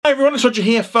everyone, it's Roger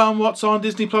here from What's on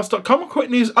DisneyPlus.com. A quick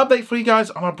news update for you guys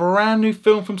on a brand new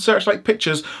film from Searchlight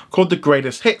Pictures called The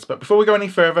Greatest Hits. But before we go any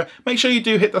further, make sure you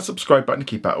do hit that subscribe button to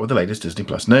keep up with the latest Disney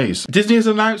Plus news. Disney has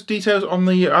announced details on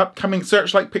the upcoming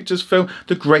Searchlight Pictures film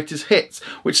The Greatest Hits,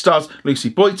 which stars Lucy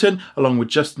Boynton along with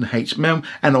Justin H. Milne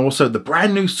and also the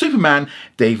brand new Superman,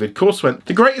 David Corenswet.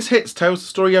 The Greatest Hits tells the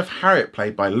story of Harriet,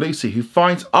 played by Lucy, who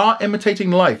finds art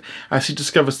imitating life as she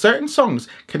discovers certain songs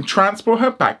can transport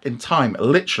her back in time,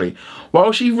 literally.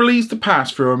 While she relieves the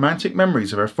past through romantic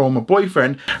memories of her former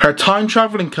boyfriend, her time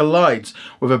travelling collides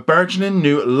with a burgeoning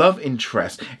new love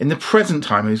interest in the present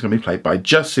time, who's going to be played by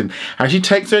Justin. As she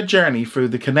takes her journey through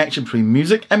the connection between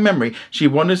music and memory, she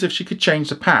wonders if she could change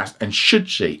the past, and should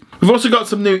she? We've also got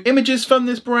some new images from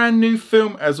this brand new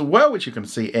film as well, which you can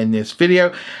see in this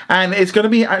video, and it's going to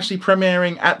be actually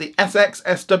premiering at the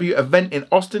SXSW event in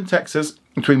Austin, Texas,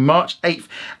 between March 8th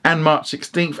and March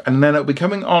 16th, and then it'll be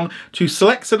coming on to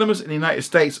select cinemas in the United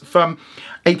States from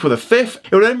April the 5th.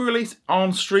 It will then be released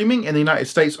on streaming in the United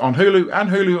States on Hulu and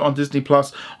Hulu on Disney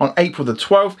Plus on April the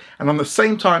 12th, and on the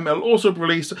same time it'll also be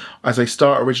released as a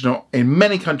Star Original in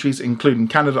many countries, including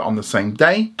Canada, on the same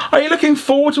day. Are you looking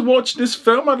forward to watching this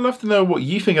film? I'd love to know what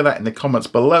you think of that in the comments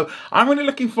below. I'm really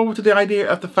looking forward to the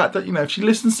idea of the fact that, you know, if she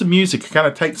listens to music, it kind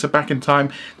of takes her back in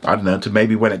time, I don't know, to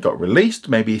maybe when it got released,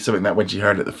 maybe something that when she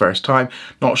heard it the first time,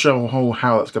 not sure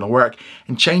how that's going to work,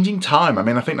 and changing time. I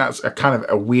mean, I think that's a kind of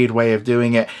a weird way of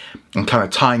doing it, and kind of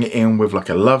tying it in with like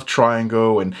a love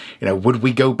triangle. And, you know, would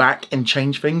we go back and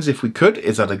change things if we could?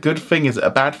 Is that a good thing? Is it a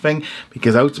bad thing?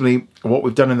 Because ultimately what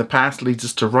we've done in the past leads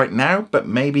us to right now, but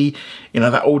maybe, you know,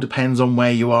 that all depends on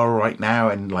where you are right now,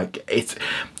 and like, it's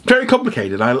very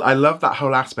complicated. I love that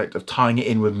whole aspect of tying it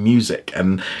in with music,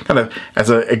 and kind of as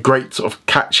a great sort of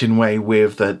catching way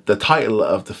with the title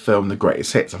of the film, The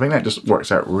Greatest Hits. I think that just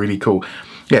works out really cool.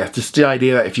 Yeah, just the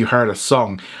idea that if you heard a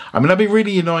song, I mean, that'd be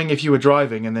really annoying if you were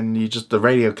driving and then the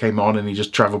radio came on and you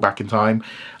just travel back in time,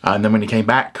 and then when you came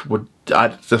back,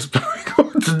 it's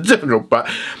difficult, but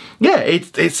yeah,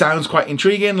 it sounds quite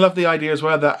intriguing. Love the idea as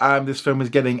well that this film is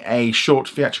getting a short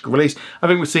theatrical release. I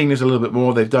think we're seeing this a little bit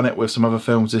more. They've done it with some other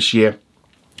films this year,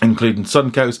 including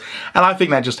Suncoast, and I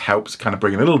think that just helps kind of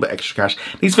bring in a little bit extra cash.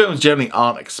 These films generally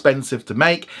aren't expensive to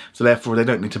make, so therefore they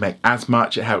don't need to make as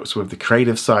much. It helps with the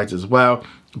creative sides as well.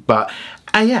 But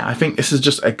yeah, I think this is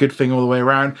just a good thing all the way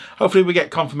around. Hopefully we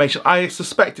get confirmation. I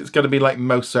suspect it's going to be like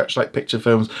most Searchlight Picture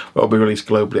films, where it'll be released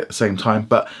globally at the same time.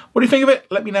 But what do you think of it?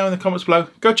 Let me know in the comments below.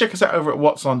 Go check us out over at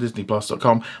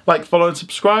whatsondisneyplus.com. Like, follow and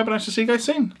subscribe, and I shall see you guys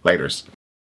soon. Laters.